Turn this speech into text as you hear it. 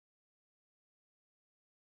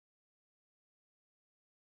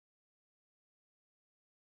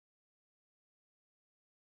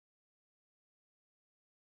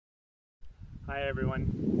Hi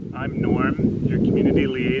everyone, I'm Norm, your community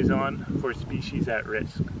liaison for Species at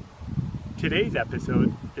Risk. Today's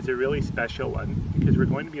episode is a really special one because we're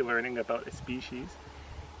going to be learning about a species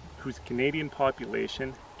whose Canadian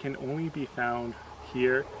population can only be found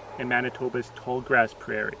here in Manitoba's tallgrass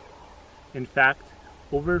prairie. In fact,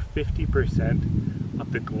 over 50%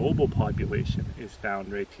 of the global population is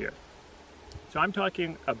found right here. So I'm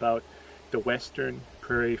talking about the Western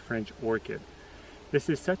Prairie Fringed Orchid. This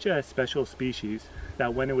is such a special species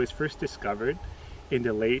that when it was first discovered in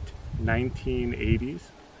the late 1980s,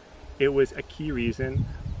 it was a key reason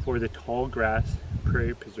for the Tallgrass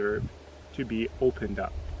Prairie Preserve to be opened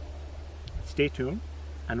up. Stay tuned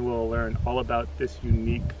and we'll learn all about this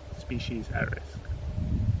unique species at risk.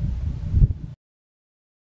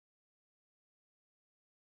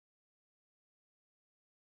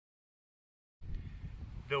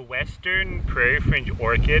 The Western Prairie Fringed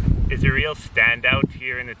Orchid is a real standout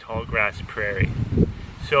here in the tallgrass prairie.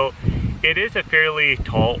 So it is a fairly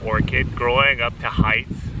tall orchid growing up to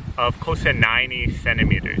heights of close to 90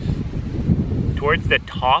 centimeters. Towards the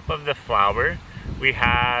top of the flower, we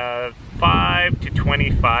have 5 to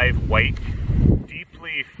 25 white,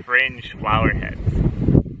 deeply fringed flower heads.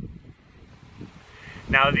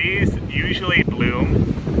 Now these usually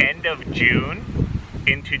bloom end of June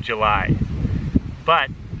into July. But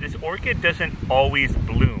this orchid doesn't always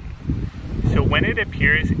bloom. So when it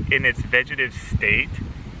appears in its vegetative state,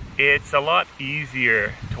 it's a lot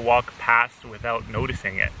easier to walk past without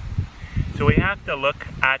noticing it. So we have to look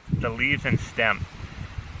at the leaves and stem,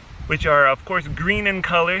 which are of course green in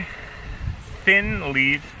color, thin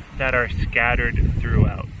leaves that are scattered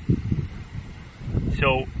throughout.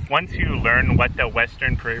 So once you learn what the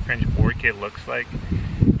Western Prairie Fringed Orchid looks like,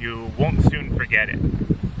 you won't soon forget it.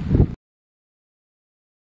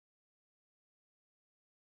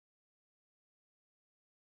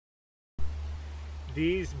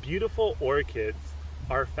 These beautiful orchids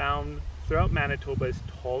are found throughout Manitoba's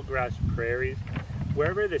tallgrass prairies,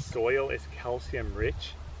 wherever the soil is calcium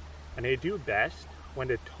rich, and they do best when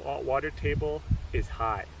the water table is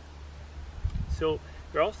high. So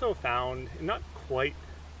they're also found in not quite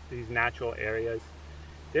these natural areas.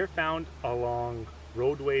 They're found along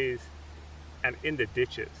roadways and in the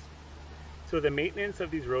ditches. So the maintenance of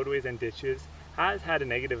these roadways and ditches has had a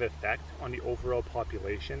negative effect on the overall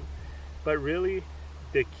population, but really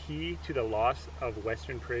the key to the loss of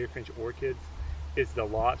Western Prairie Fringed Orchids is the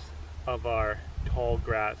loss of our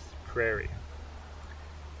tallgrass prairie.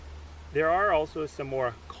 There are also some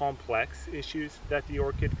more complex issues that the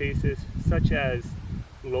orchid faces, such as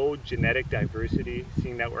low genetic diversity,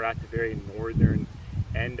 seeing that we're at the very northern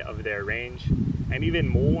end of their range, and even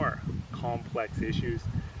more complex issues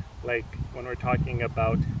like when we're talking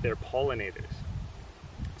about their pollinators.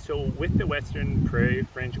 So with the Western Prairie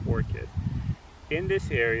Fringed Orchid, in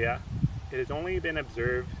this area, it has only been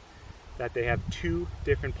observed that they have two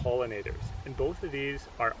different pollinators, and both of these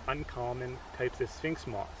are uncommon types of sphinx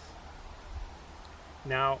moths.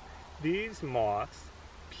 Now, these moths'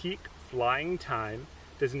 peak flying time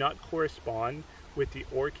does not correspond with the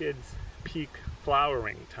orchid's peak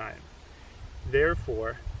flowering time.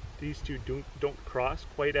 Therefore, these two don't cross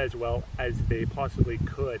quite as well as they possibly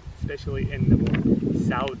could, especially in the more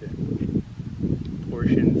southern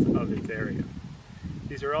portions of its area.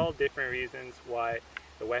 These are all different reasons why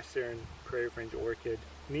the Western Prairie Fringed Orchid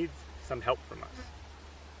needs some help from us.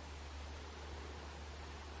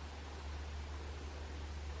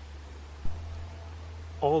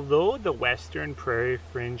 Although the Western Prairie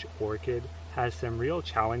Fringed Orchid has some real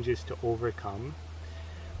challenges to overcome,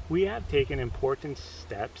 we have taken important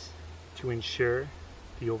steps to ensure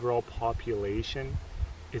the overall population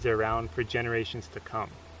is around for generations to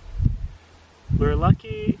come. We're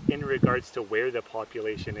lucky in regards to where the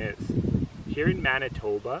population is. Here in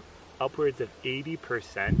Manitoba, upwards of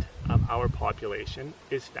 80% of our population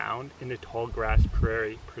is found in the Tallgrass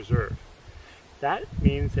Prairie Preserve. That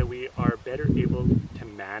means that we are better able to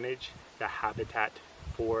manage the habitat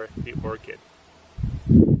for the orchid.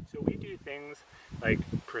 So we do things like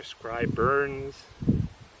prescribe burns,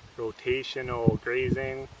 rotational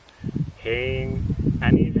grazing, haying,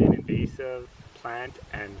 and even invasive plant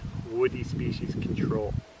and woody species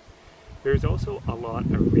control. There's also a lot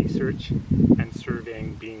of research and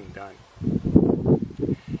surveying being done.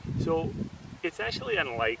 So it's actually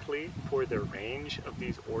unlikely for the range of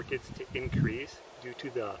these orchids to increase due to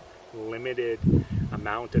the limited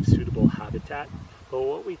amount of suitable habitat. But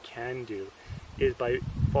what we can do is, by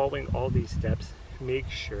following all these steps, make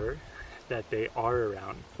sure that they are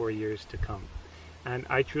around for years to come. And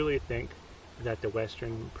I truly think that the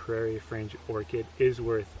Western Prairie Fringed Orchid is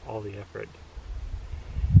worth all the effort.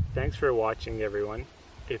 Thanks for watching, everyone.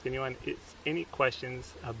 If anyone has any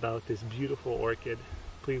questions about this beautiful orchid,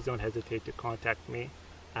 please don't hesitate to contact me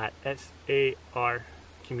at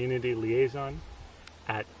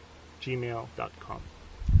sarcommunityliaison@gmail.com.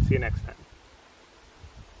 See you next time.